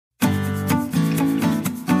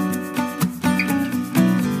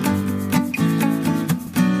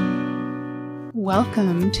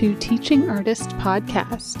Welcome to Teaching Artist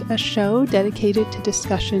Podcast, a show dedicated to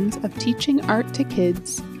discussions of teaching art to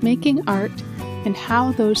kids, making art, and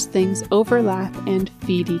how those things overlap and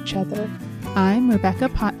feed each other. I'm Rebecca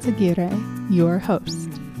Potzaguirre, your host,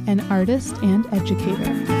 an artist and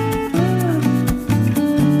educator.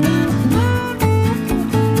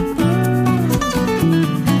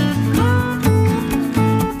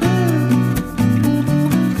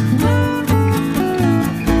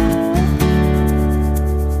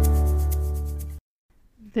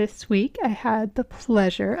 This week, I had the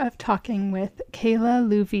pleasure of talking with Kayla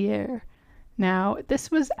Louviere. Now, this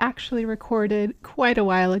was actually recorded quite a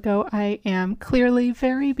while ago. I am clearly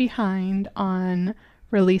very behind on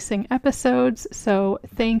releasing episodes, so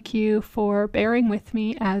thank you for bearing with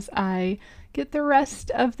me as I get the rest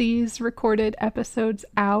of these recorded episodes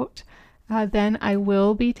out. Then I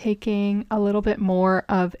will be taking a little bit more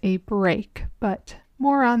of a break, but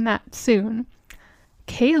more on that soon.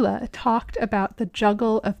 Kayla talked about the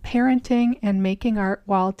juggle of parenting and making art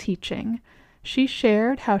while teaching. She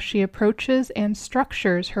shared how she approaches and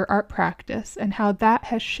structures her art practice and how that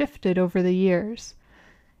has shifted over the years.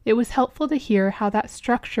 It was helpful to hear how that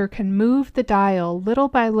structure can move the dial little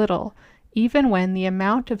by little, even when the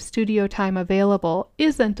amount of studio time available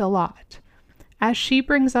isn't a lot. As she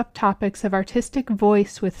brings up topics of artistic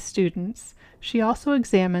voice with students, she also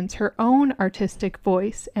examines her own artistic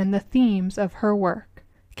voice and the themes of her work.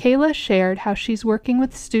 Kayla shared how she's working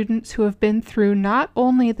with students who have been through not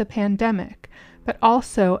only the pandemic, but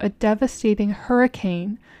also a devastating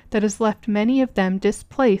hurricane that has left many of them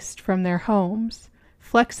displaced from their homes.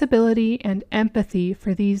 Flexibility and empathy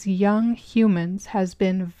for these young humans has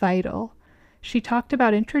been vital. She talked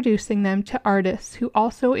about introducing them to artists who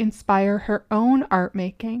also inspire her own art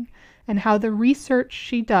making, and how the research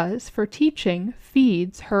she does for teaching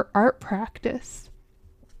feeds her art practice.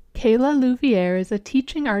 Kayla Louviere is a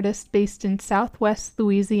teaching artist based in Southwest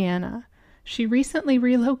Louisiana. She recently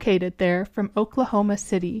relocated there from Oklahoma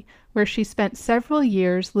City, where she spent several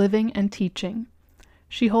years living and teaching.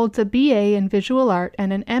 She holds a BA in visual art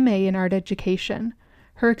and an MA in art education.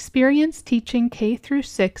 Her experience teaching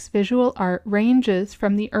K-6 visual art ranges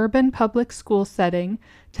from the urban public school setting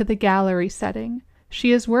to the gallery setting.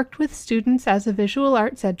 She has worked with students as a visual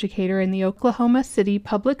arts educator in the Oklahoma City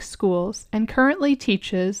Public Schools and currently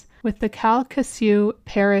teaches with the Calcasieu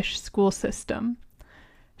Parish School System.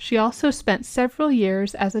 She also spent several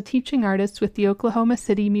years as a teaching artist with the Oklahoma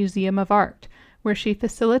City Museum of Art, where she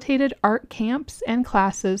facilitated art camps and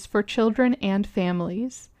classes for children and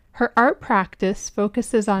families. Her art practice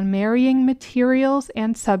focuses on marrying materials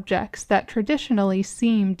and subjects that traditionally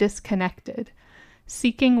seem disconnected,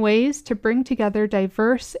 seeking ways to bring together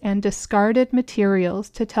diverse and discarded materials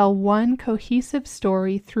to tell one cohesive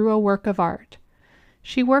story through a work of art.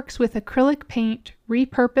 She works with acrylic paint,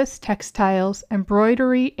 repurposed textiles,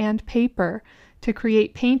 embroidery, and paper to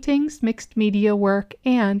create paintings, mixed media work,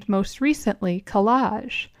 and, most recently,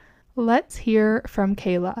 collage. Let's hear from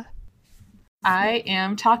Kayla. I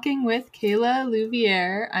am talking with Kayla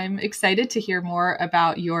Louviere. I'm excited to hear more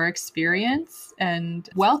about your experience, and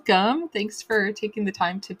welcome. Thanks for taking the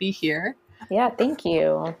time to be here. Yeah, thank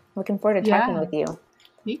you. Looking forward to talking with you.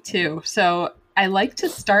 Me too. So I like to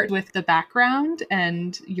start with the background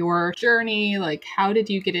and your journey. Like, how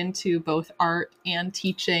did you get into both art and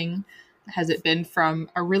teaching? Has it been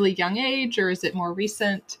from a really young age, or is it more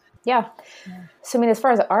recent? Yeah. So, as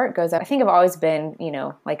far as art goes, I think I've always been,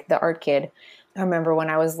 like the art kid. I remember when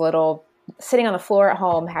I was little, sitting on the floor at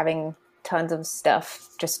home, having tons of stuff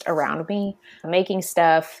just around me, making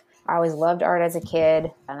stuff. I always loved art as a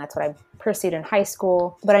kid, and that's what I pursued in high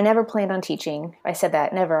school. But I never planned on teaching. I said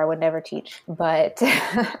that, I would never teach. But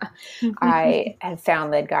I had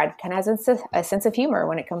found that God kind of has a sense of humor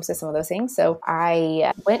when it comes to some of those things. So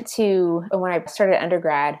I when I started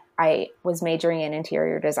undergrad, I was majoring in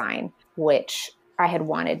interior design, which I had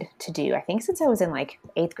wanted to do, I think, since I was in like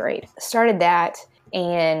 8th grade. Started that,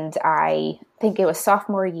 and I think it was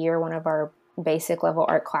sophomore year, one of our basic level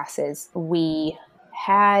art classes, we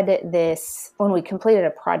had this, when we completed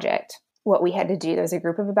a project, what we had to do, there was a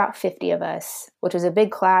group of about 50 of us, which was a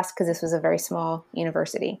big class because this was a very small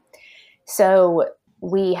university. So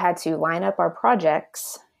we had to line up our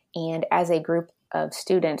projects, and as a group of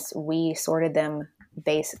students, we sorted them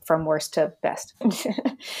from worst to best,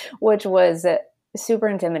 which was super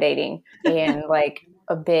intimidating and like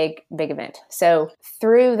a big event. So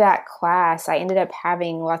through that class, I ended up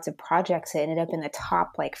having lots of projects that ended up in the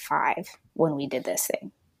top like 5 when we did this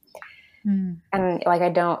thing. And like, I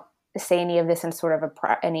don't say any of this in sort of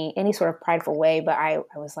any sort of prideful way, but I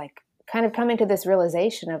was like kind of coming to this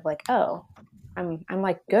realization of like, oh, I'm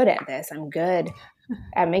like good at this. I'm good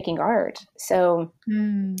at making art. So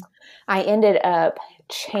I ended up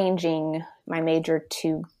changing my major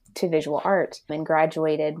to visual art and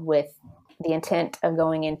graduated with the intent of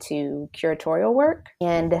going into curatorial work.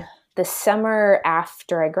 And the summer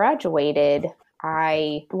after I graduated,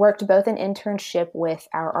 I worked both an internship with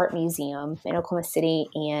our art museum in Oklahoma City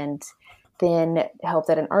and then helped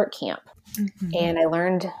at an art camp. And I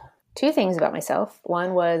learned two things about myself.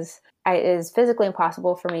 One was it is physically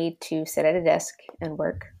impossible for me to sit at a desk and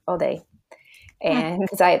work all day. And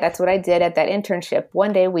because that's what I did at that internship,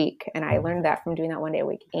 1 day a week. And I learned that from doing that 1 day a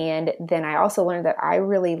week. And then I also learned that I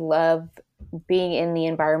really love being in the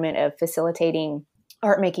environment of facilitating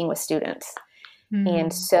art making with students.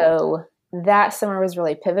 And so that summer was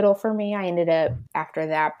really pivotal for me. I ended up, after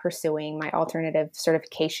that, pursuing my alternative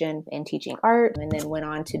certification in teaching art, and then went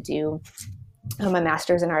on to do my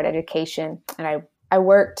master's in art education. And I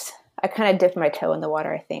kind of dipped my toe in the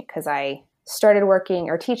water, I think, because I started working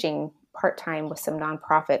or teaching part-time with some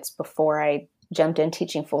nonprofits before I jumped in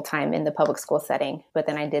teaching full-time in the public school setting. But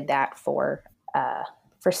then I did that for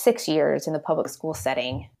 6 years in the public school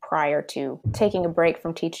setting prior to taking a break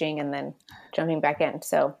from teaching and then jumping back in.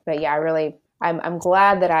 So, but yeah, I'm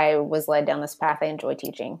glad that I was led down this path. I enjoy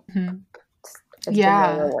teaching. It's been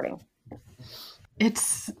really rewarding.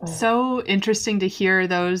 It's so interesting to hear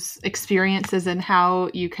those experiences and how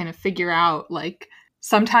you kind of figure out, like,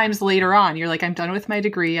 sometimes later on, you're like, I'm done with my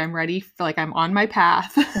degree. I'm ready. Like, I'm on my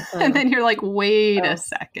path. And then you're like, wait a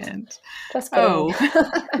second. Just kidding.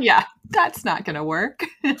 Yeah, that's not going to work.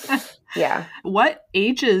 Yeah. What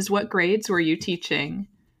grades were you teaching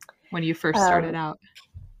when you first started out?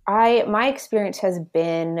 My experience has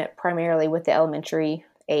been primarily with the elementary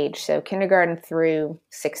age. So kindergarten through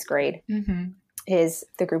 6th grade is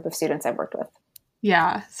the group of students I've worked with.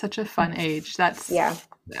 Yeah. Such a fun age.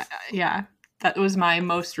 Yeah. That was my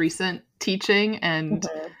most recent teaching. And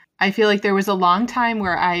I feel like there was a long time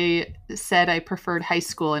where I said I preferred high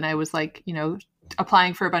school, and I was like,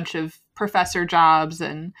 applying for a bunch of professor jobs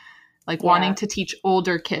and like wanting to teach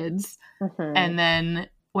older kids. And then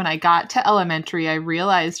when I got to elementary, I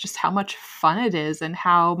realized just how much fun it is and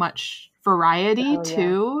how much variety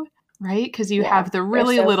too, right? Because you have the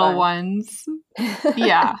really little ones.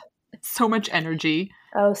 Yeah. So much energy.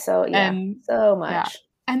 Oh, so much. Yeah.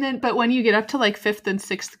 And then, but when you get up to like 5th and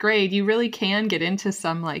 6th grade, you really can get into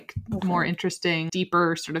some like more interesting,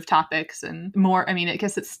 deeper sort of topics and more. I mean, I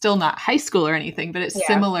guess it's still not high school or anything, but it's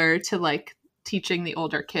similar to like teaching the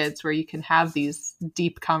older kids where you can have these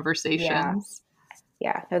deep conversations.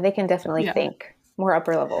 Yeah. No, they can definitely think more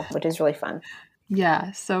upper level, which is really fun.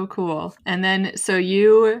 Yeah. So cool. And then, so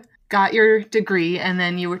you got your degree and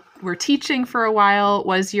then you were teaching for a while.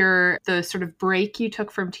 Was the sort of break you took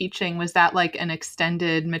from teaching, was that like an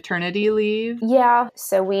extended maternity leave? Yeah.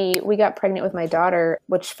 So we got pregnant with my daughter,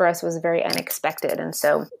 which for us was very unexpected. And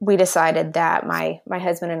so we decided that my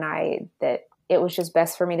husband and I, that it was just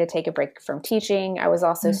best for me to take a break from teaching. I was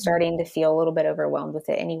also starting to feel a little bit overwhelmed with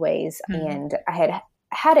it anyways. And I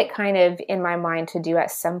had it kind of in my mind to do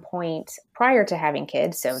at some point prior to having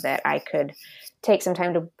kids so that I could take some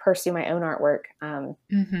time to pursue my own artwork.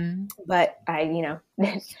 But I,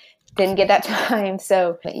 didn't get that time.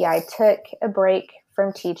 So I took a break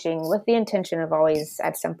from teaching with the intention of always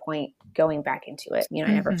at some point going back into it.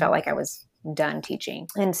 I never felt like I was done teaching.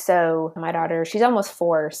 And so my daughter, she's almost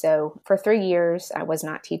 4. So for 3 years, I was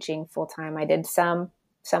not teaching full time. I did some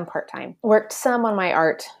part-time, worked some on my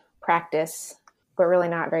art practice, but really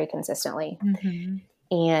not very consistently.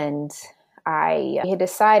 And I had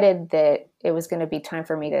decided that it was going to be time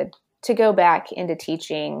for me to go back into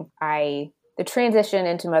teaching. The transition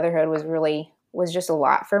into motherhood was just a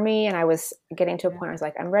lot for me. And I was getting to a point where I was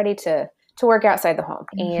like, I'm ready to work outside the home.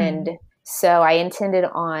 And so I intended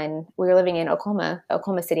on, we were living in Oklahoma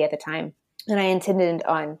City at the time. And I intended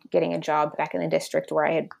on getting a job back in the district where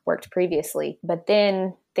I had worked previously. But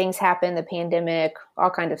then things happened, the pandemic, all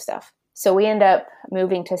kinds of stuff. So we end up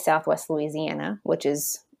moving to Southwest Louisiana, which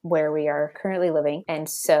is where we are currently living. And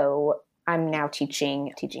so I'm now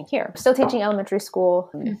teaching here. Still teaching elementary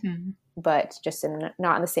school, but just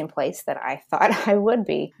not in the same place that I thought I would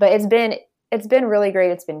be. But it's been really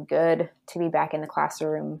great. It's been good to be back in the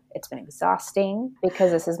classroom. It's been exhausting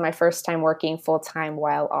because this is my first time working full time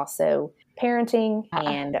while also parenting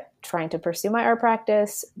and trying to pursue my art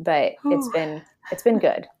practice. But it's been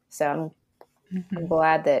good. So I'm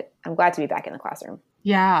glad to be back in the classroom.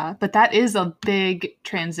 Yeah, but that is a big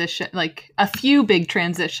transition, like a few big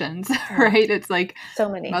transitions, right? It's like so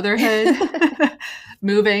many. Motherhood,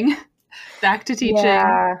 moving, back to teaching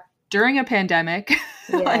during a pandemic,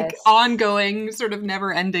 like ongoing sort of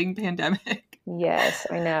never ending pandemic. Yes,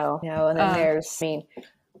 I know. And then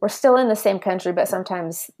we're still in the same country, but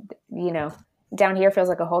sometimes, down here feels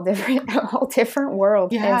like a whole different, a whole different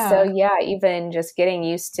world. And so, Yeah. yeah, even just getting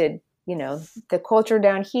used to, the culture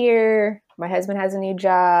down here. My husband has a new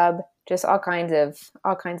job, just all kinds of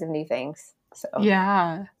new things. So,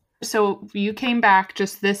 Yeah. So you came back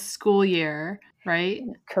just this school year, right?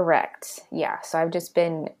 correct. Yeah. So I've just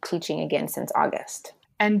been teaching again since August.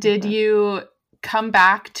 And did you come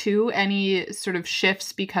back to any sort of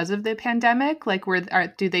shifts because of the pandemic? Like,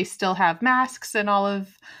 do they still have masks and all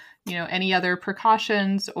of, any other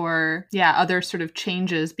precautions or, other sort of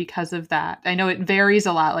changes because of that? I know it varies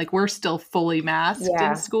a lot. Like, we're still fully masked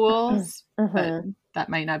in schools, but that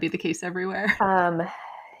might not be the case everywhere.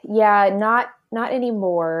 Yeah, not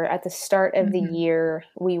anymore. At the start of the year,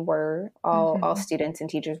 we were all students and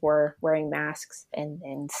teachers were wearing masks, and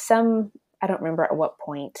then some. I don't remember at what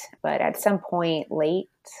point, but at some point late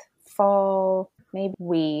fall,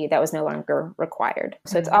 maybe that was no longer required.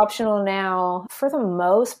 So it's optional now. For the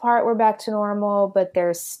most part, we're back to normal, but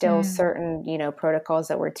there's still certain protocols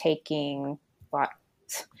that we're taking,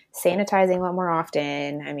 sanitizing a lot more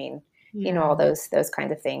often. I mean, all those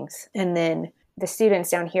kinds of things, and then. The students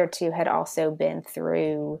down here too had also been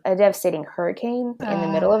through a devastating hurricane in the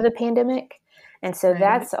middle of the pandemic. And so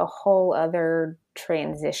that's a whole other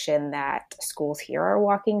transition that schools here are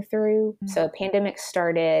walking through. So pandemic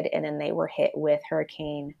started and then they were hit with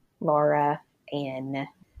Hurricane Laura in,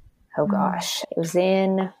 it was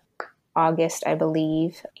in August, I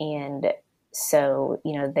believe. And so,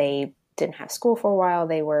 they didn't have school for a while.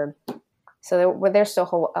 There's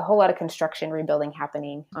still a whole lot of construction rebuilding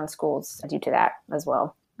happening on schools due to that as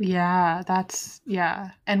well. Yeah,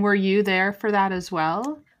 And were you there for that as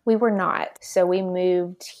well? We were not. So we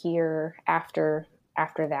moved here after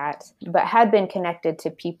that, but had been connected to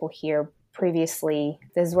people here previously.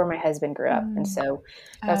 This is where my husband grew up. And so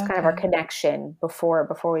that was kind of our connection before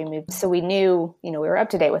we moved. So we knew, we were up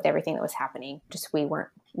to date with everything that was happening. Just we weren't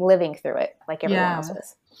living through it like everyone else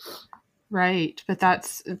was. Right. But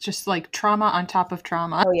that's just like trauma on top of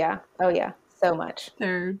trauma. Oh, yeah. So much.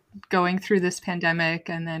 They're going through this pandemic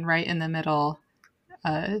and then right in the middle,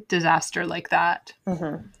 a disaster like that.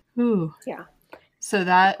 Ooh. Yeah. So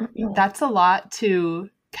that's a lot to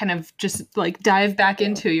kind of just like dive back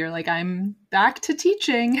into. You're like, I'm back to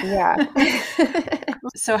teaching. Yeah.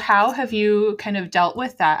 So how have you kind of dealt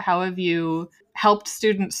with that? How have you helped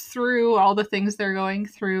students through all the things they're going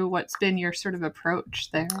through? What's been your sort of approach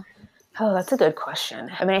there? Oh, that's a good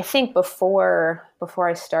question. I mean, I think before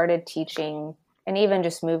I started teaching and even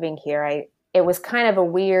just moving here, it was kind of a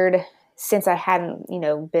weird, since I hadn't,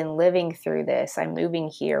 been living through this, I'm moving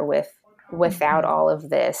here without all of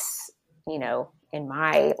this, in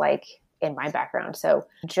my background. So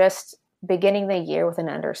just beginning the year with an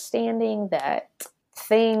understanding that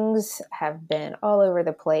things have been all over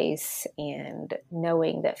the place and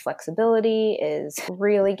knowing that flexibility is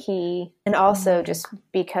really key. And also just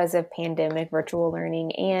because of pandemic, virtual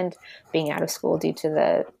learning, and being out of school due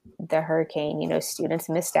to the hurricane, students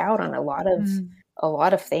missed out on a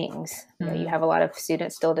lot of things. You have a lot of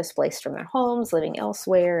students still displaced from their homes, living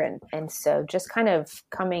elsewhere. And so just kind of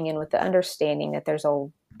coming in with the understanding that there's a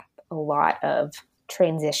lot of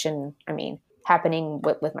transition, happening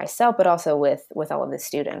with myself, but also with all of the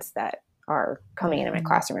students that are coming into my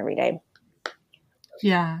classroom every day.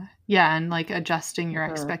 Yeah. Yeah. And like adjusting your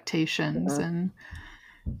expectations and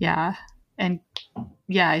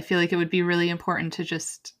I feel like it would be really important to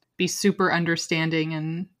just be super understanding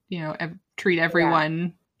and, treat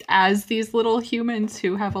everyone as these little humans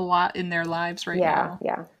who have a lot in their lives right now.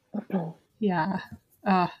 Yeah.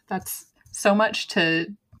 That's so much to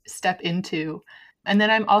step into. And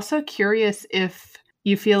then I'm also curious if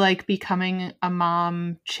you feel like becoming a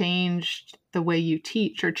mom changed the way you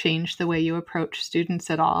teach or changed the way you approach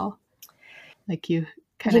students at all. Like you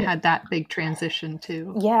kind of had that big transition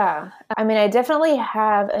too. Yeah. I definitely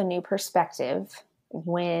have a new perspective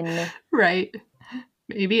when... Right.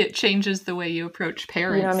 Maybe it changes the way you approach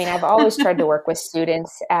parents. I've always tried to work with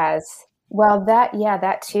students as... Well,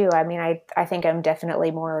 that too. I think I'm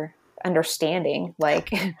definitely more understanding. Like,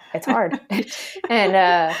 it's hard.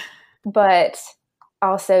 And but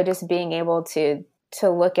also just being able to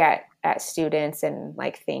look at students and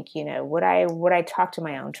like think, would I talk to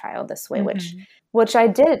my own child this way, which I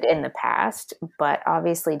did in the past, but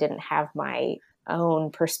obviously didn't have my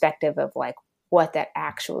own perspective of like what that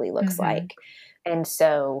actually looks like. And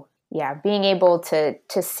so being able to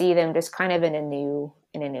see them just kind of in a new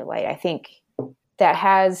light, I think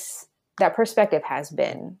that perspective has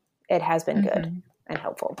been good and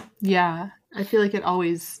helpful. Yeah. I feel like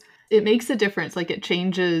it makes a difference. Like it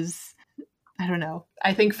changes I don't know.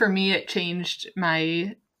 I think for me, it changed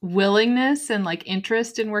my willingness and like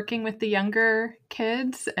interest in working with the younger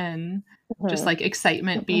kids and just Mhm. like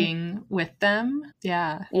excitement being with them.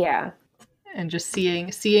 Yeah. Yeah. And just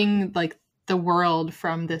seeing like the world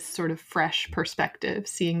from this sort of fresh perspective,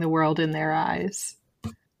 seeing the world in their eyes.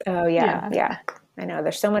 Oh, yeah. Yeah. Yeah. I know.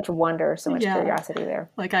 There's so much wonder, so much Yeah. curiosity there.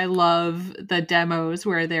 Like I love the demos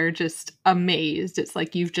where they're just amazed. It's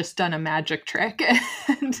like you've just done a magic trick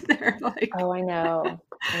and they're like, Oh, I know.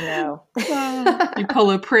 I know. you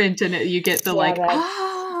pull a print and you get the Yeah, like, that's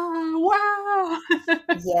wow.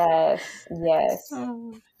 yes, yes.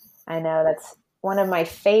 Oh. I know that's one of my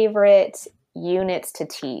favorite units to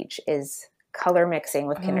teach is color mixing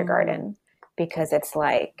with kindergarten because it's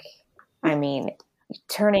like, I mean,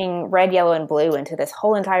 turning red, yellow, and blue into this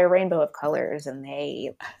whole entire rainbow of colors, and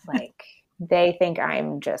they think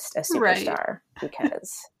I'm just a superstar Right.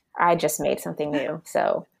 because I just made something new.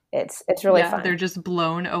 So it's really fun. They're just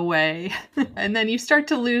blown away. And then you start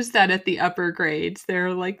to lose that at the upper grades.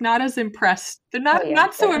 They're like not as impressed. They're Oh, yeah.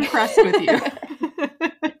 not so impressed with you.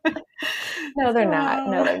 No, they're not.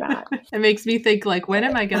 No, they're not. It makes me think like, when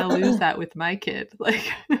am I going to lose that with my kid? Like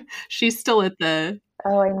she's still at the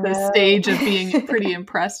stage of being pretty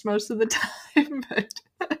impressed most of the time, but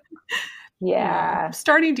yeah. I'm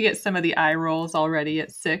starting to get some of the eye rolls already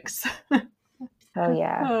at 6. Oh,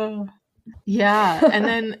 yeah. Oh. Yeah. And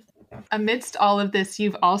then amidst all of this,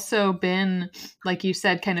 you've also been, like you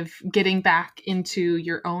said, kind of getting back into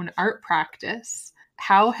your own art practice.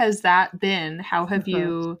 How has that been? How have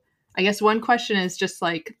you, I guess one question is just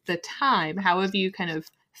like the time. How have you kind of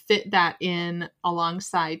fit that in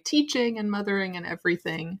alongside teaching and mothering and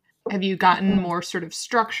everything? Have you gotten more sort of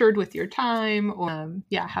structured with your time? Or,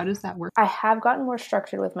 how does that work? I have gotten more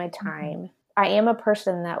structured with my time. I am a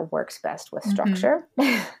person that works best with structure.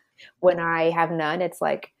 When I have none, it's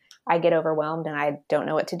like I get overwhelmed and I don't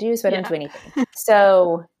know what to do, so I don't do anything.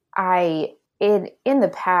 So in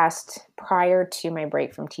the past, prior to my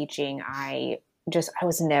break from teaching, I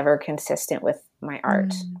was never consistent with my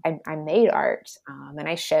art. I made art and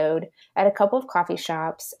I showed at a couple of coffee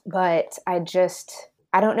shops, but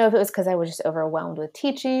I don't know if it was because I was just overwhelmed with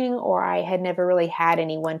teaching or I had never really had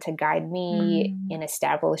anyone to guide me in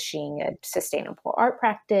establishing a sustainable art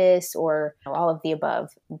practice or all of the above,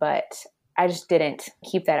 but I just didn't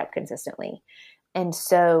keep that up consistently. And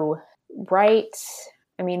so,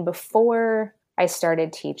 before I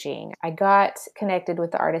started teaching, I got connected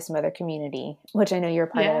with the Artist Mother community, which I know you're a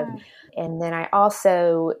part of. And then I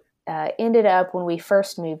also ended up, when we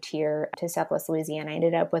first moved here to Southwest Louisiana, I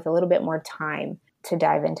ended up with a little bit more time to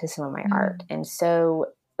dive into some of my art. And so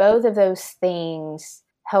both of those things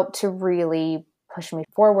helped to really push me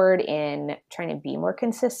forward in trying to be more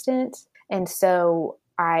consistent. And so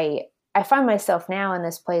I find myself now in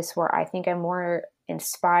this place where I think I'm more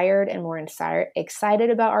inspired and more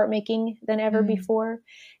excited about art making than ever before.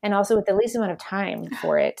 And also with the least amount of time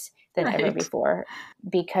for it than ever before,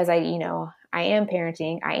 because I am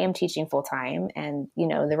parenting, I am teaching full time and,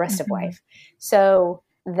 the rest of life. So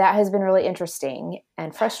that has been really interesting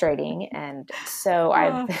and frustrating. And so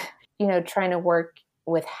I've, trying to work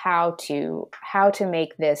with how to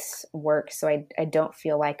make this work so I don't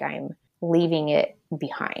feel like I'm leaving it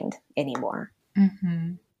behind anymore.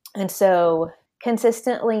 And so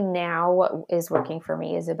consistently now what is working for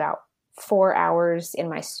me is about 4 hours in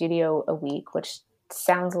my studio a week, which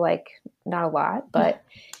sounds like not a lot, but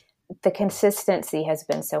the consistency has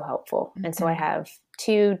been so helpful. And so I have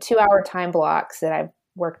 2-hour time blocks that I've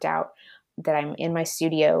worked out that I'm in my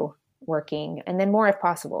studio working, and then more if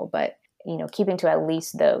possible, but keeping to at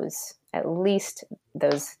least those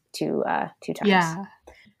two times.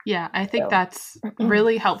 Yeah, I think that's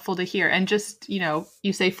really helpful to hear. And just,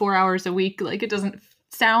 you say 4 hours a week, like it doesn't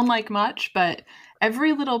sound like much, but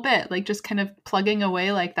every little bit, like just kind of plugging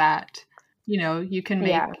away like that, you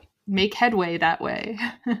can make headway that way.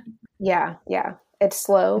 Yeah. It's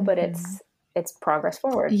slow, but it's progress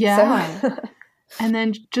forward. Yeah. So. And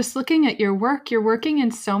then just looking at your work, you're working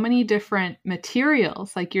in so many different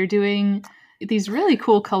materials. Like you're doing these really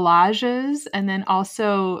cool collages and then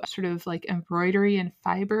also sort of like embroidery and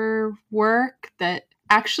fiber work that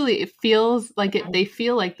actually it feels like they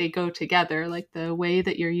feel like they go together. Like the way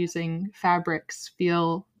that you're using fabrics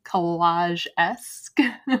feel collage-esque.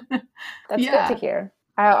 That's good to hear.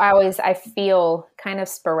 I feel kind of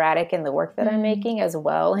sporadic in the work that I'm making as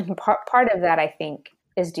well. And part of that, I think,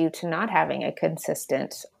 is due to not having a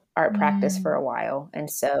consistent art practice for a while.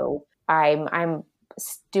 And so I'm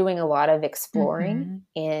doing a lot of exploring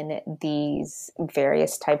in these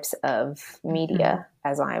various types of media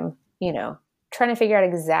as I'm, trying to figure out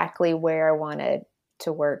exactly where I want to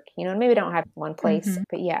to work, and maybe don't have one place,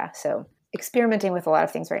 but yeah, so experimenting with a lot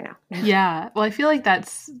of things right now. Yeah. Well, I feel like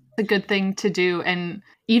that's a good thing to do. And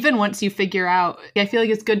even once you figure out, I feel like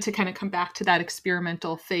it's good to kind of come back to that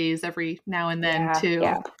experimental phase every now and then too.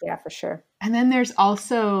 Yeah, for sure. And then there's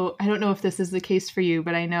also, I don't know if this is the case for you,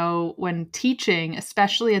 but I know when teaching,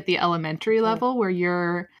 especially at the elementary level, where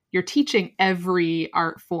you're teaching every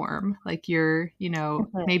art form, like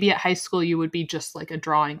maybe at high school you would be just like a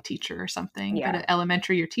drawing teacher or something, but at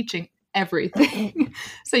elementary you're teaching everything.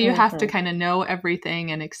 So you have to kind of know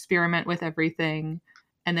everything and experiment with everything.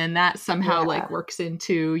 And then that somehow like works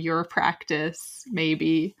into your practice,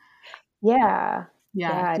 maybe. Yeah.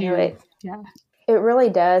 Yeah. It really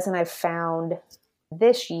does. And I've found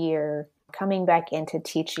this year coming back into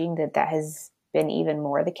teaching that has been even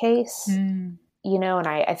more the case, and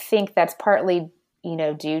I think that's partly,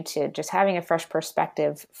 due to just having a fresh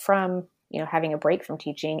perspective from, having a break from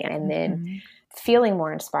teaching and then feeling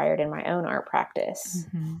more inspired in my own art practice.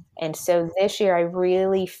 And so this year I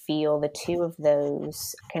really feel the two of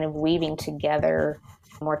those kind of weaving together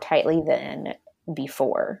more tightly than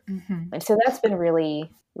before. And so that's been really,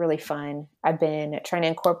 really fun. I've been trying to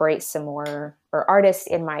incorporate some more artists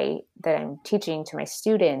that I'm teaching to my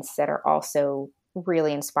students that are also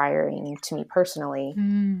really inspiring to me personally.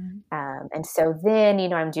 And so then,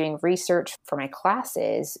 I'm doing research for my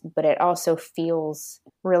classes, but it also feels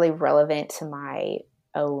really relevant to my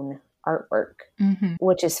own artwork,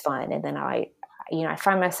 which is fun. And then I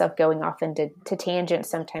find myself going off into tangents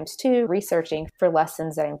sometimes too, researching for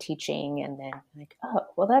lessons that I'm teaching. And then like, oh,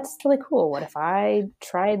 well, that's really cool. What if I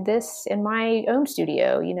tried this in my own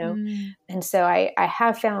studio, And so I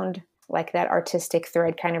have found like that artistic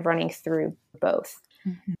thread kind of running through both,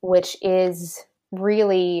 which is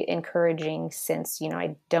really encouraging since,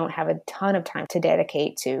 I don't have a ton of time to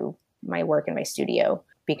dedicate to my work in my studio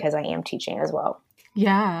because I am teaching as well.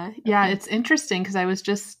 Yeah. It's interesting because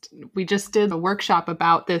we just did a workshop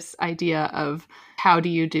about this idea of how do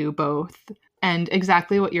you do both? And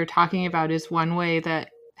exactly what you're talking about is one way that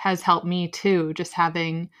has helped me too. Just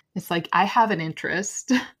it's like, I have an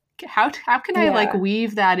interest. How can I like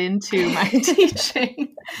weave that into my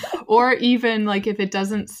teaching? Or even like if it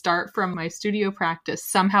doesn't start from my studio practice,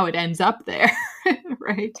 somehow it ends up there.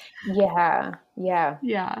 Right? Yeah.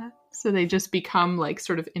 So they just become like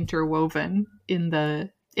sort of interwoven in the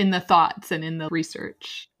thoughts and in the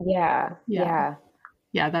research. Yeah,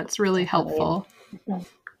 that's really helpful.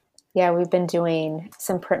 Yeah, we've been doing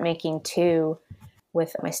some printmaking too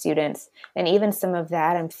with my students. And even some of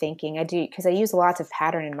that I'm thinking I do because I use lots of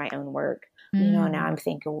pattern in my own work. Now I'm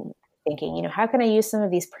thinking, how can I use some of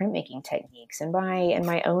these printmaking techniques in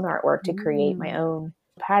my own artwork to create my own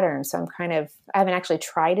patterns? So I haven't actually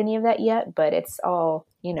tried any of that yet, but it's all,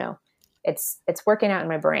 it's working out in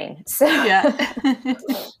my brain. So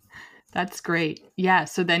that's great. Yeah.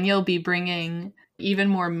 So then you'll be bringing even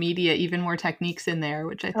more media, even more techniques in there,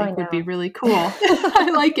 which I think would be really cool. I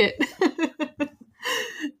like it.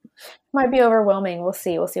 Might be overwhelming. We'll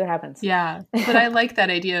see what happens. Yeah. But I like that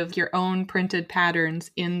idea of your own printed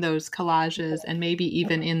patterns in those collages and maybe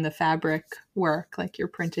even in the fabric work, like you're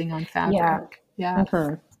printing on fabric. Yeah.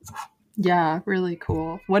 Yeah. Really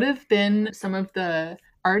cool. What have been some of the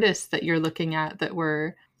artists that you're looking at that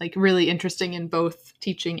were like really interesting in both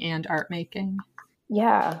teaching and art making?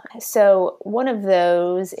 Yeah. So one of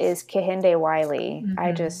those is Kehinde Wiley.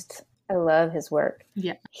 I love his work.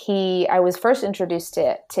 Yeah. I was first introduced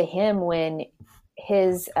to him when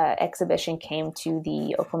his exhibition came to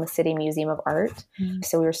the Oklahoma City Museum of Art.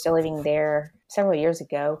 So we were still living there several years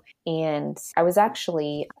ago. And I was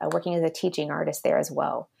actually working as a teaching artist there as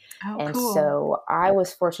well. Oh, and cool. So I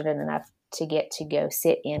was fortunate enough to get to go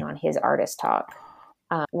sit in on his artist talk,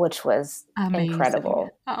 which was amazing. Incredible.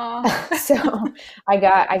 So I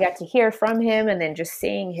got to hear from him and then just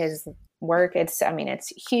seeing his work. It's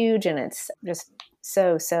huge and it's just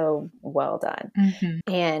so well done.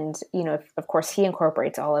 And, of course he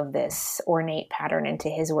incorporates all of this ornate pattern into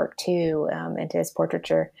his work too, into his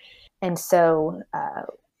portraiture. And so,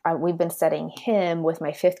 we've been studying him with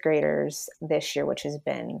my fifth graders this year, which has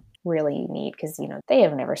been really neat because, they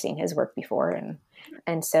have never seen his work before.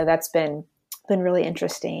 And so that's been really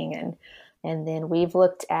interesting. And then we've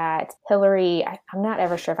looked at Hillary. I'm not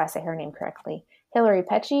ever sure if I say her name correctly. Hillary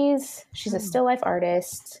Petches. She's a still life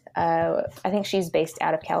artist. I think she's based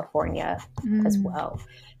out of California as well.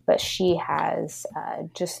 But she has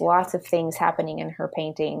just lots of things happening in her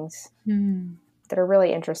paintings that are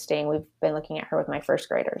really interesting. We've been looking at her with my first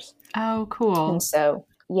graders. Oh, cool. And so,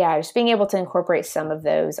 just being able to incorporate some of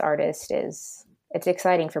those artists it's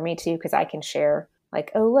exciting for me too, because I can share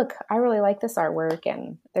like, oh, look, I really like this artwork.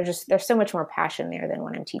 And there's so much more passion there than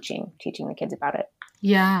when I'm teaching the kids about it.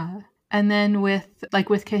 Yeah. And then with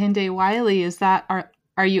Kehinde Wiley,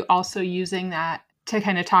 are you also using that to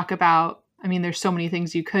kind of talk about, I mean, there's so many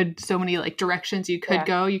things so many like directions you could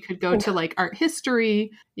go. You could go to like art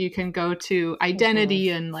history, you can go to identity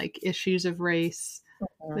and like issues of race.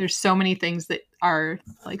 There's so many things that are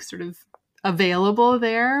like sort of available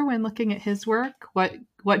there when looking at his work.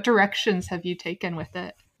 What directions have you taken with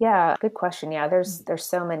it? Yeah, good question. Yeah, there's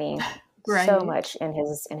so many, right. So much in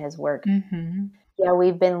his work. Mm-hmm. Yeah,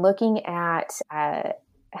 we've been looking at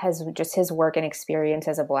his work and experience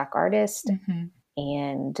as a Black artist, mm-hmm.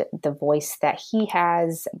 and the voice that he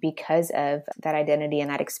has because of that identity and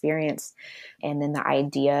that experience, and then the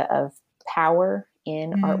idea of power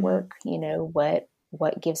in artwork. You know,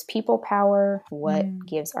 what gives people power? What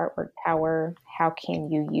gives artwork power? How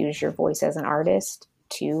can you use your voice as an artist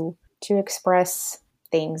to express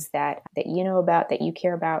things that you know about, that you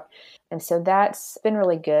care about? And so that's been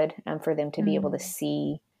really good for them to be able to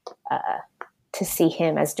see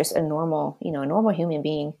him as just a normal human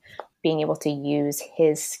being, being able to use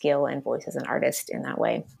his skill and voice as an artist in that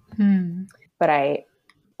way. But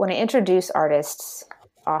when I introduce artists,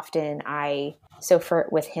 often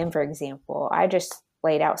with him, for example, I just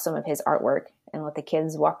laid out some of his artwork and let the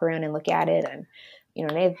kids walk around and look at it. And, you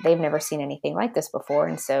know, they've never seen anything like this before.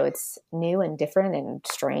 And so it's new and different and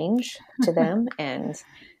strange to them. And,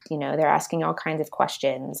 you know, they're asking all kinds of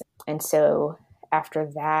questions. And so after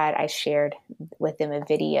that, I shared with them a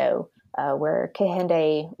video where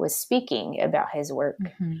Kehinde was speaking about his work,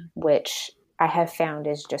 which I have found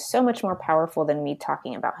is just so much more powerful than me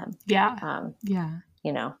talking about him. Yeah.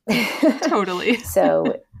 You know, totally.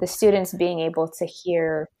 So the students being able to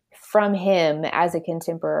hear from him as a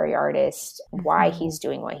contemporary artist why he's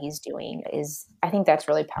doing what he's doing I think that's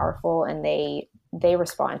really powerful, and they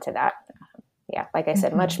respond to that. Yeah, like I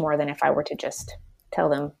said, much more than if I were to just tell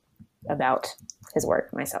them about his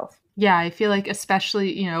work myself. Yeah, I feel like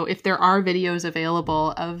especially, you know, if there are videos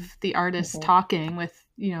available of the artists talking with,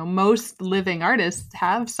 you know, most living artists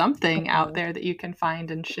have something out there that you can find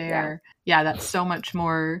and share. Yeah, that's so much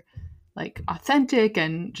more like authentic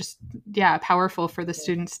and just, powerful for the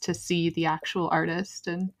students to see the actual artist,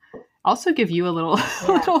 and also give you a little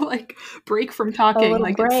like break from talking. A little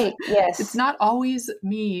like break, yes. It's not always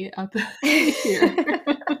me up here.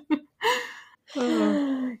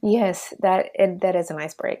 Yes, that is a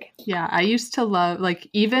nice break. Yeah, I used to love, like,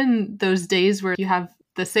 even those days where you have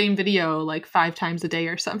the same video like 5 times a day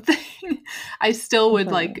or something. I still would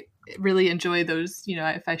like really enjoy those, you know,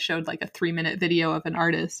 if I showed like a 3-minute video of an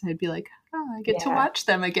artist, I'd be like, oh, I get to watch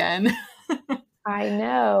them again. I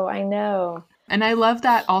know. And I love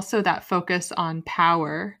that also, that focus on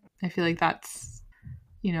power. I feel like that's,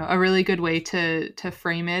 you know, a really good way to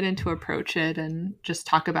frame it and to approach it, and just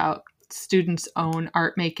talk about students' own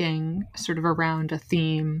art making sort of around a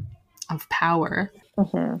theme of power.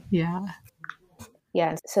 Yeah.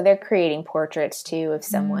 So they're creating portraits too of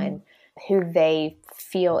someone who they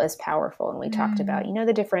feel is powerful. And we talked about, you know,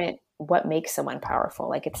 what makes someone powerful.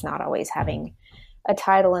 Like, it's not always having a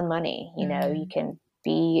title and money. You know, you can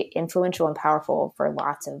be influential and powerful for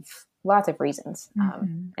lots of reasons.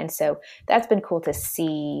 And so that's been cool to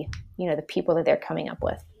see, you know, the people that they're coming up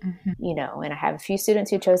with, you know, and I have a few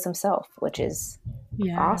students who chose themselves, which is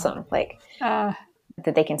awesome. Like that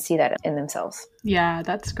they can see that in themselves. Yeah,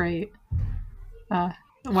 that's great.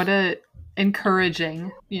 What a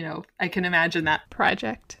encouraging, you know, I can imagine that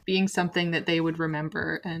project being something that they would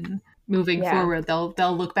remember, and moving forward, they'll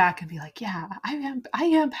look back and be like, yeah, I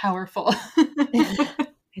am powerful. I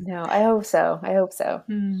know. I hope so.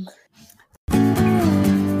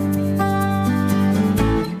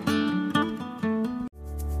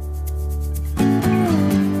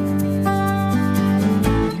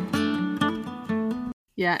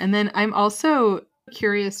 Yeah. And then I'm also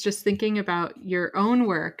curious, just thinking about your own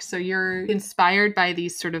work. So you're inspired by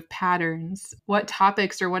these sort of patterns. What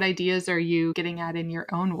topics or what ideas are you getting at in your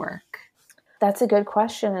own work? That's a good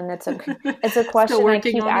question. And it's a question I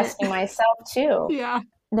keep asking myself too. Yeah.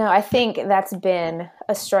 No, I think that's been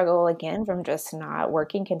a struggle again from just not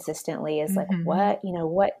working consistently, is like, what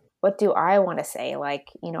do I want to say? Like,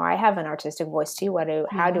 you know, I have an artistic voice too.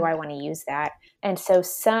 How do I want to use that? And so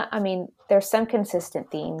there's some consistent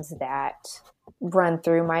themes that run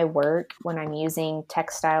through my work. When I'm using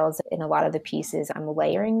textiles in a lot of the pieces, I'm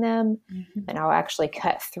layering them, and I'll actually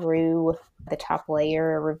cut through the top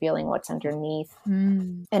layer, revealing what's underneath.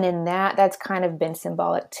 And in that's kind of been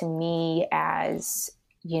symbolic to me as,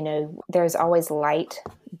 you know, there's always light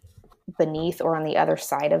beneath or on the other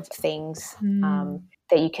side of things.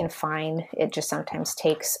 that you can find. It just sometimes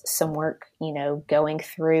takes some work, going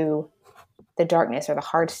through the darkness or the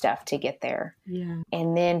hard stuff to get there. Yeah.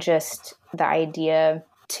 And then just the idea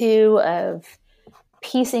too of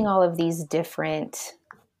piecing all of these different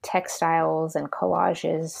textiles and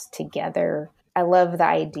collages together. I love the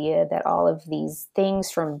idea that all of these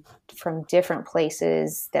things from different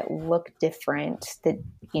places that look different, that,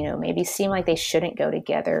 maybe seem like they shouldn't go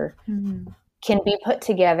together, can be put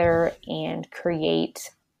together and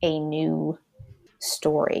create a new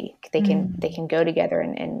story. They can go together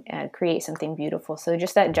and create something beautiful. So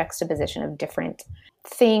just that juxtaposition of different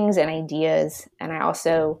things and ideas. And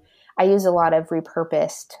I use a lot of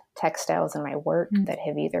repurposed textiles in my work that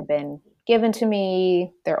have either been given to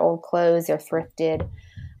me, they're old clothes, they're thrifted.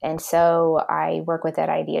 And so I work with that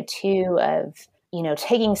idea too of,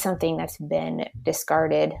 taking something that's been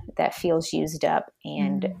discarded, that feels used up,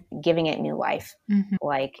 and giving it new life.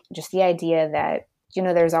 Like just the idea that,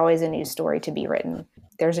 there's always a new story to be written.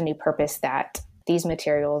 There's a new purpose that these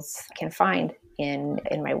materials can find in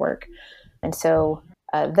my work. And so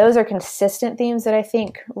those are consistent themes that I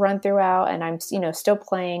think run throughout. And I'm, still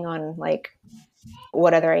playing on like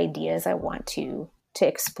what other ideas I want to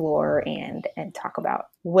explore and talk about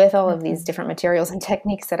with all of these different materials and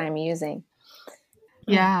techniques that I'm using.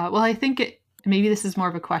 Yeah. Well, I think maybe this is more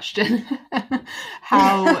of a question.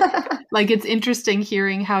 How, like, it's interesting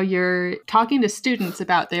hearing how you're talking to students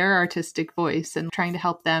about their artistic voice and trying to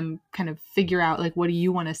help them kind of figure out, like, what do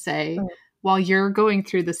you want to say while you're going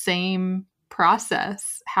through the same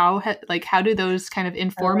process? How do those kind of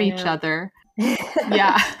inform each other?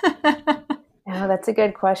 Yeah. Oh, that's a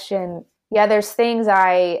good question. Yeah, there's things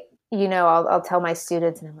I'll tell my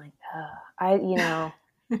students, and I'm like,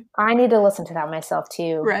 I need to listen to that myself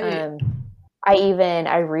too. Right.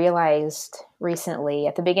 I realized recently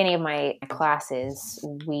at the beginning of my classes,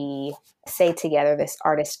 we say together this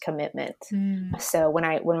artist commitment. So when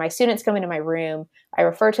my students come into my room, I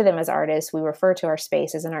refer to them as artists. We refer to our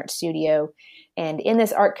space as an art studio. And in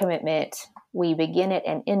this art commitment, we begin it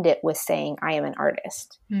and end it with saying, I am an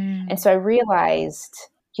artist. And so I realized,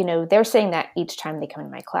 they're saying that each time they come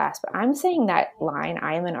into my class, but I'm saying that line,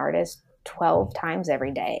 I am an artist, 12 times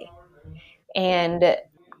every day. And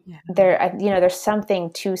there's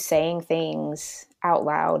something to saying things out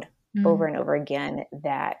loud over and over again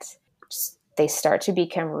that they start to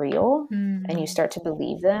become real and you start to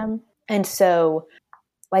believe them. And so,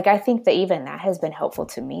 like, I think that even that has been helpful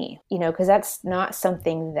to me, because that's not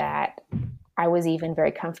something that I was even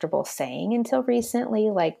very comfortable saying until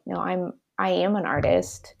recently. Like, no, I am an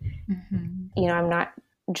artist. I'm not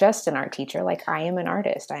just an art teacher. Like, I am an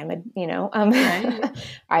artist. I am right.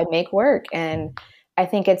 I make work. And I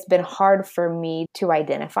think it's been hard for me to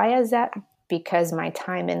identify as that because my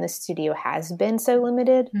time in the studio has been so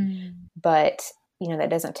limited. But, that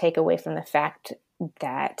doesn't take away from the fact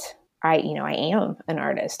that I am an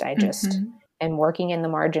artist. I just am working in the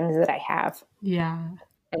margins that I have. Yeah.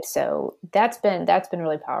 And so that's been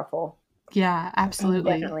really powerful. Yeah,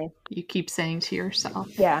 absolutely. Definitely. You keep saying to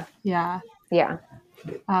yourself. Yeah. Yeah. Yeah.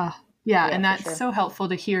 Yeah, and that's so helpful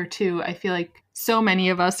to hear too. I feel like so many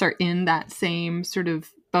of us are in that same sort of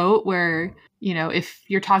boat where, if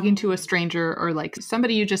you're talking to a stranger or like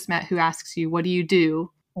somebody you just met who asks you, what do you do?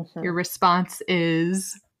 Your response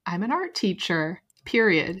is, I'm an art teacher,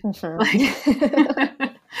 period.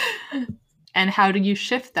 And how do you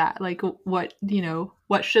shift that? Like, what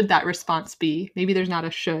should that response be? Maybe there's not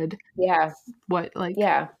a should. Yeah. What, like,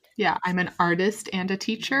 yeah, I'm an artist and a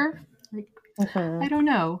teacher. Like, I don't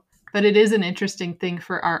know. But it is an interesting thing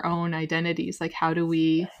for our own identities. Like, how do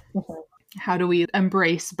we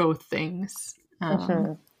embrace both things?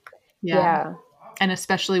 Yeah. And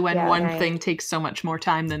especially when one thing takes so much more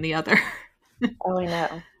time than the other. Oh,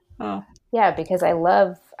 I know. Yeah, because I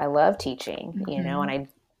love teaching, and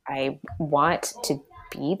I want to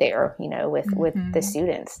be there, with the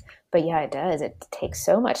students. But yeah, it does. It takes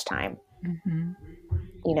so much time. And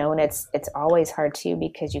it's always hard too,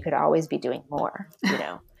 because you could always be doing more,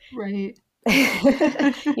 Right.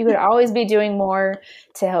 You could always be doing more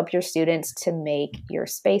to help your students, to make your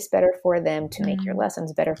space better for them, to make your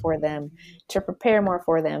lessons better for them, to prepare more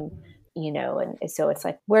for them, and so it's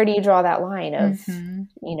like, where do you draw that line of,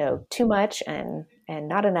 too much and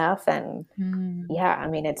not enough? And yeah, I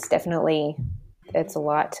mean, it's a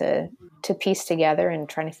lot to piece together and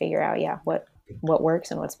trying to figure out, what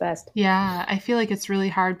works and what's best. Yeah. I feel like it's really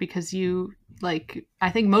hard because I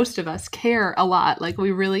think most of us care a lot. Like,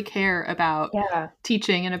 we really care about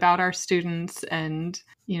teaching and about our students and,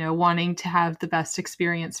 wanting to have the best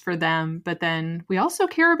experience for them. But then we also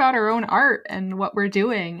care about our own art and what we're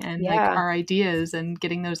doing and like our ideas and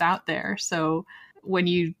getting those out there. So when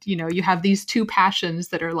you have these two passions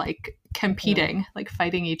that are like competing, like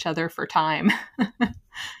fighting each other for time.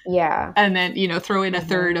 Yeah. And then, throw in a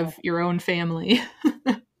third of your own family.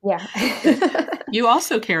 Yeah. You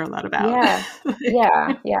also care a lot about.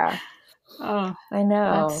 Yeah. Yeah. Oh, I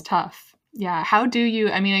know. that's tough. Yeah. How do you,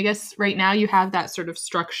 I mean, I guess right now you have that sort of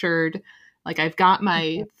structured, like I've got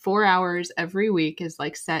my 4 hours every week is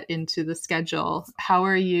like set into the schedule. How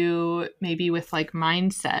are you maybe with like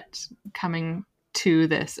mindset coming to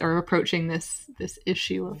this or approaching this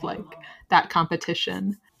issue of like that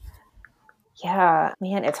competition? Yeah,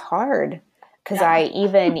 man, it's hard because I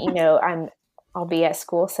even, I'll be at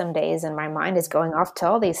school some days and my mind is going off to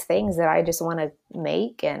all these things that I just want to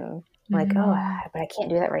make, and like, oh, but I can't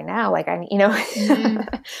do that right now. Like I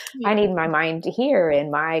need my mind here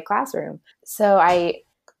in my classroom. So I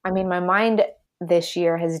mean, my mind this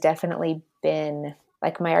year has definitely been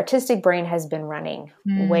like, my artistic brain has been running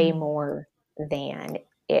way more than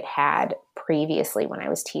it had previously when I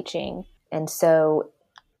was teaching. And so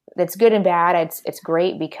that's good and bad. It's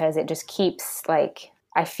great because it just keeps, like,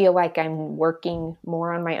 I feel like I'm working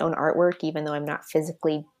more on my own artwork, even though I'm not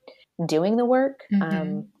physically doing the work,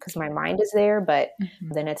 because my mind is there. But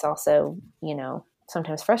then it's also,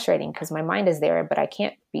 sometimes frustrating because my mind is there, but I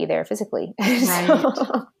can't be there physically. Right.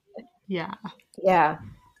 Yeah. Yeah.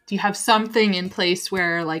 Do you have something in place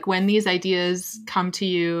where, like, when these ideas come to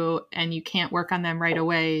you and you can't work on them right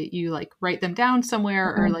away, you like write them down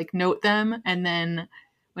somewhere or like note them, and then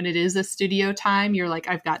when it is a studio time, you're like,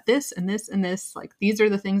 I've got this and this and this, like, these are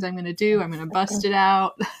the things I'm going to do. I'm going to bust it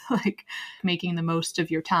out, like making the most of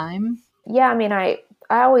your time. Yeah. I mean, I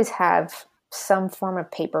always have some form of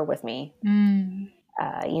paper with me, and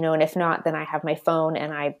if not, then I have my phone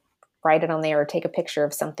and I write it on there or take a picture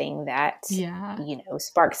of something that,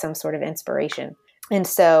 sparks some sort of inspiration. And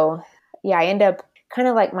so, yeah, I end up kind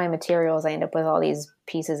of like my materials. I end up with all these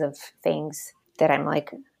pieces of things that I'm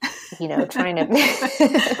like, trying to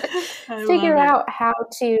figure out how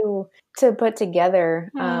to put together.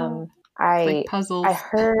 Like puzzles. I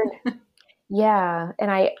heard, yeah. And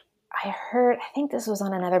I heard, I think this was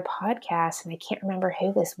on another podcast and I can't remember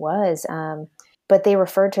who this was. But they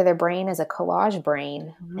referred to their brain as a collage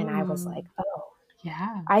brain. And I was like, oh,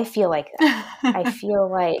 yeah, I feel like that. I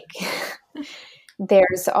feel like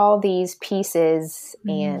there's all these pieces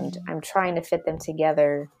and I'm trying to fit them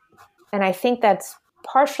together. And I think that's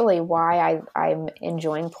partially why I'm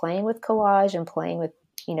enjoying playing with collage and playing with,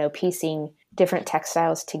 piecing different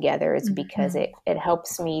textiles together, is because it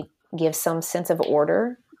helps me give some sense of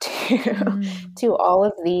order to all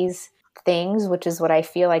of these things, which is what I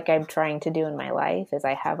feel like I'm trying to do in my life. Is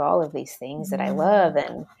I have all of these things that I love,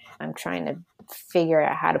 and I'm trying to figure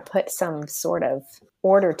out how to put some sort of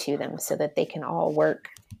order to them so that they can all work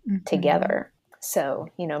together. So,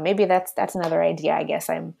 maybe that's another idea, I guess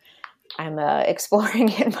I'm exploring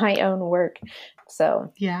in my own work.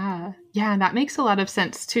 So yeah, and that makes a lot of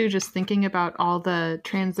sense too, just thinking about all the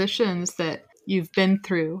transitions that you've been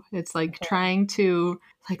through. It's like trying to,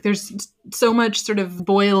 like, there's so much sort of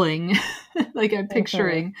boiling, like I'm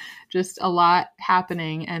picturing just a lot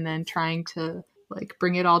happening, and then trying to like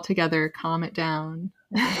bring it all together, calm it down.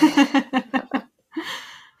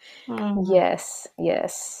 Yes.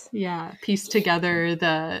 Yeah. Piece together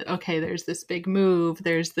there's this big move.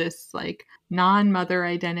 There's this like non-mother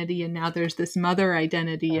identity, and now there's this mother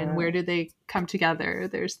identity, and where do they come together?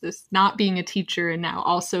 There's this not being a teacher, and now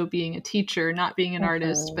also being a teacher, not being an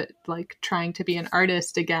artist, but like trying to be an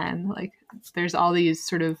artist again. Like there's all these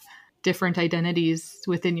sort of different identities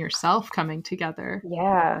within yourself coming together.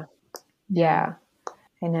 Yeah.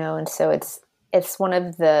 I know. And so it's one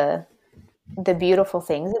of the beautiful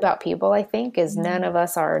things about people, I think, is none of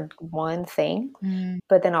us are one thing,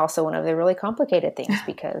 but then also one of the really complicated things,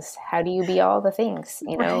 because how do you be all the things,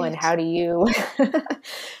 and how do you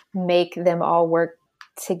make them all work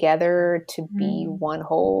together to be one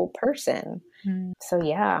whole person? So,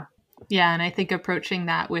 yeah. Yeah. And I think approaching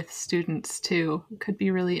that with students too could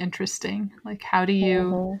be really interesting. Like, how do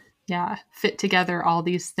you, fit together all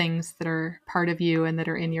these things that are part of you and that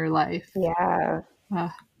are in your life? Yeah.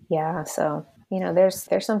 Yeah. So,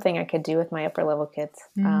 there's something I could do with my upper level kids.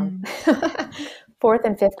 4th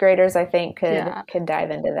and 5th graders, I think, could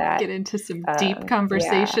dive into that. Get into some deep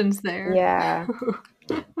conversations there. Yeah.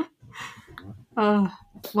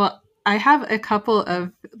 Well, I have a couple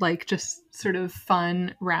of like just sort of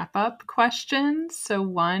fun wrap up questions. So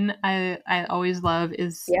one I always love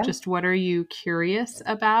is just, what are you curious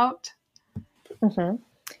about? Kind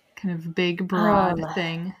of big, broad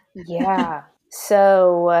thing. Yeah.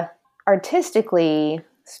 So artistically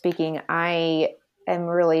speaking, I am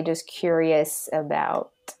really just curious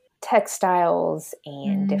about textiles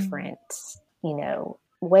and different,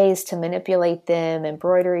 ways to manipulate them,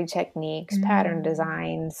 embroidery techniques, pattern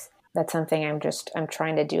designs. That's something I'm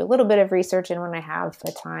trying to do a little bit of research in when I have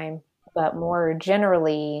the time. But more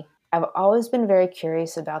generally, I've always been very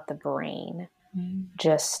curious about the brain,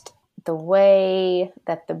 just the way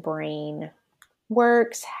that the brain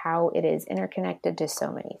works, how it is interconnected to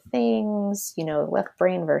so many things, left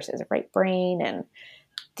brain versus right brain, and,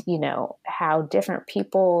 how different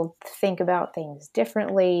people think about things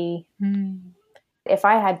differently. If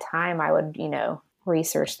I had time, I would,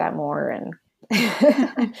 research that more. And,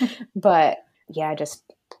 but yeah,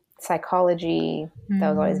 just psychology, that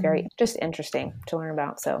was always very just interesting to learn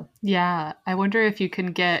about. So yeah, I wonder if you can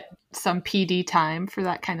get some PD time for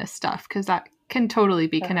that kind of stuff, because that can totally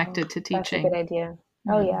be connected to teaching. That's a good idea.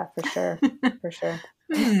 Oh yeah, for sure. For sure.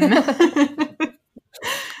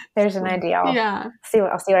 There's an idea. I'll see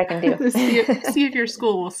what I can do. see if your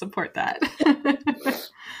school will support that.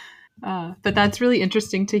 But that's really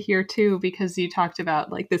interesting to hear too, because you talked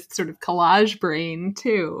about like this sort of collage brain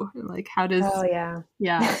too. Like how does, like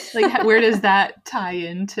where does that tie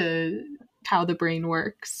into how the brain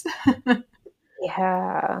works?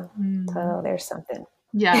 Yeah. So there's something.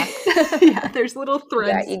 Yeah. Yeah. There's little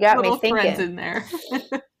threads. You got little me thinking. Threads in there.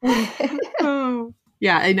 Oh.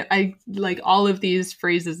 Yeah. I like all of these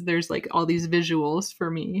phrases. There's like all these visuals for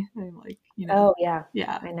me. I'm like, Oh yeah.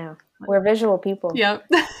 Yeah. I know. We're visual people. Yep.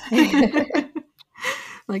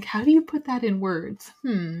 Like, how do you put that in words?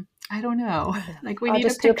 I don't know. Like we need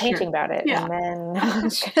just do a painting about it. Yeah. And then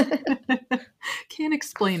can't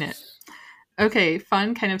explain it. Okay.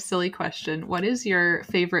 Fun, kind of silly question. What is your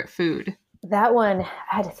favorite food? That one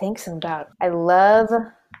I had to think some about. I love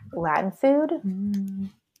Latin food.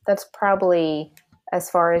 That's probably, as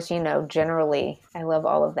far as, generally, I love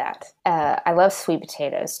all of that. I love sweet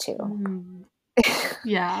potatoes too.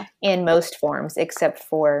 Yeah. In most forms, except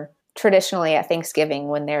for traditionally at Thanksgiving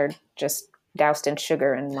when they're just doused in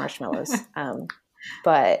sugar and marshmallows.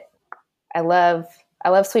 But I love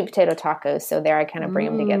sweet potato tacos. So there I kind of bring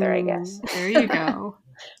them together, I guess. There you go.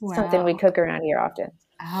 Wow. Something we cook around here often.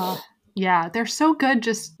 Yeah. They're so good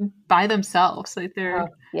just by themselves. Like they're,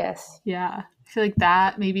 yes. Yeah. I feel like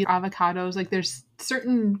that, maybe avocados, like there's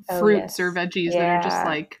certain fruits or veggies that are just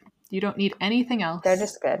like, you don't need anything else. They're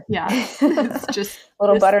just good. Yeah. It's just a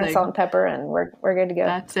little butter and salt and pepper and we're good to go.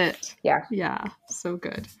 That's it. Yeah. Yeah. So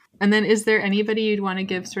good. And then is there anybody you'd want to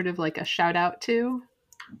give sort of like a shout out to?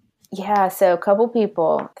 Yeah. So a couple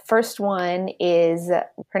people. First one is,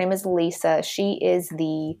 her name is Lisa. She is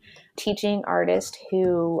the teaching artist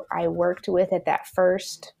who I worked with at that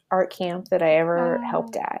first art camp that I ever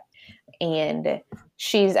helped at. And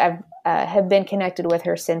I have been connected with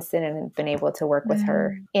her since then and been able to work with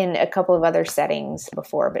her in a couple of other settings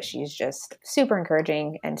before, but she's just super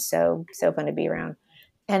encouraging and so fun to be around.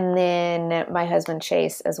 And then my husband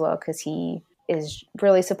Chase as well, because he is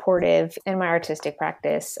really supportive in my artistic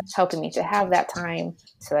practice, helping me to have that time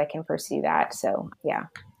so I can pursue that. So yeah,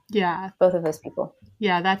 both of those people.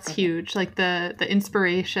 Yeah, that's huge. Like the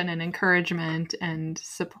inspiration and encouragement and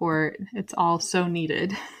support, it's all so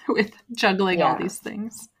needed with juggling all these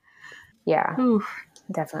things. Yeah, Ooh.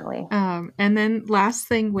 Definitely. And then last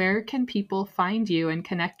thing, where can people find you and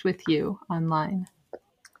connect with you online?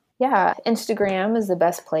 Yeah, Instagram is the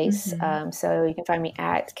best place. So you can find me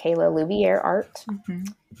at Kayla Louviere Art.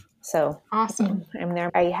 So awesome. I'm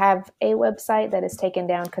there. I have a website that is taken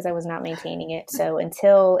down because I was not maintaining it. So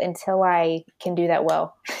until I can do that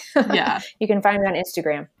well, you can find me on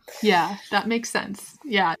Instagram. Yeah, that makes sense.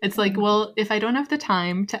 Yeah, it's like, well, if I don't have the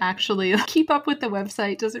time to actually keep up with the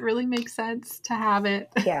website, does it really make sense to have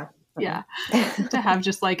it? Yeah. Yeah. To have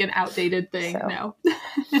just like an outdated thing. So. No.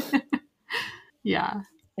 Yeah.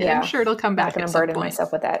 I'm sure it'll come back. I'm not going to burden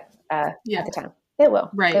myself with that at the time. It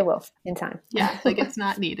will. Right. It will in time. Yeah. Like it's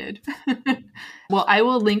not needed. Well, I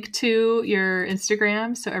will link to your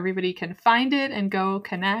Instagram so everybody can find it and go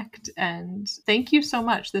connect. And thank you so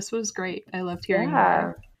much. This was great. I loved hearing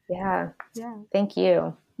more. Yeah. Thank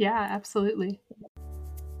you. Yeah, absolutely.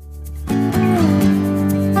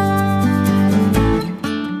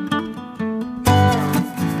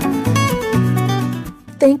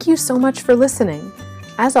 Thank you so much for listening.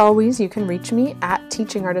 As always, you can reach me at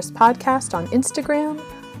Teaching Artist Podcast on Instagram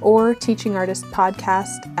or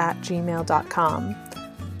teachingartistpodcast@gmail.com.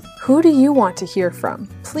 Who do you want to hear from?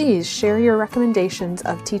 Please share your recommendations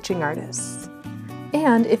of teaching artists.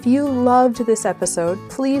 And if you loved this episode,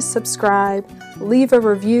 please subscribe, leave a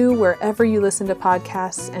review wherever you listen to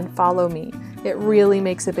podcasts, and follow me. It really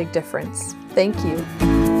makes a big difference. Thank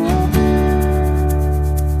you.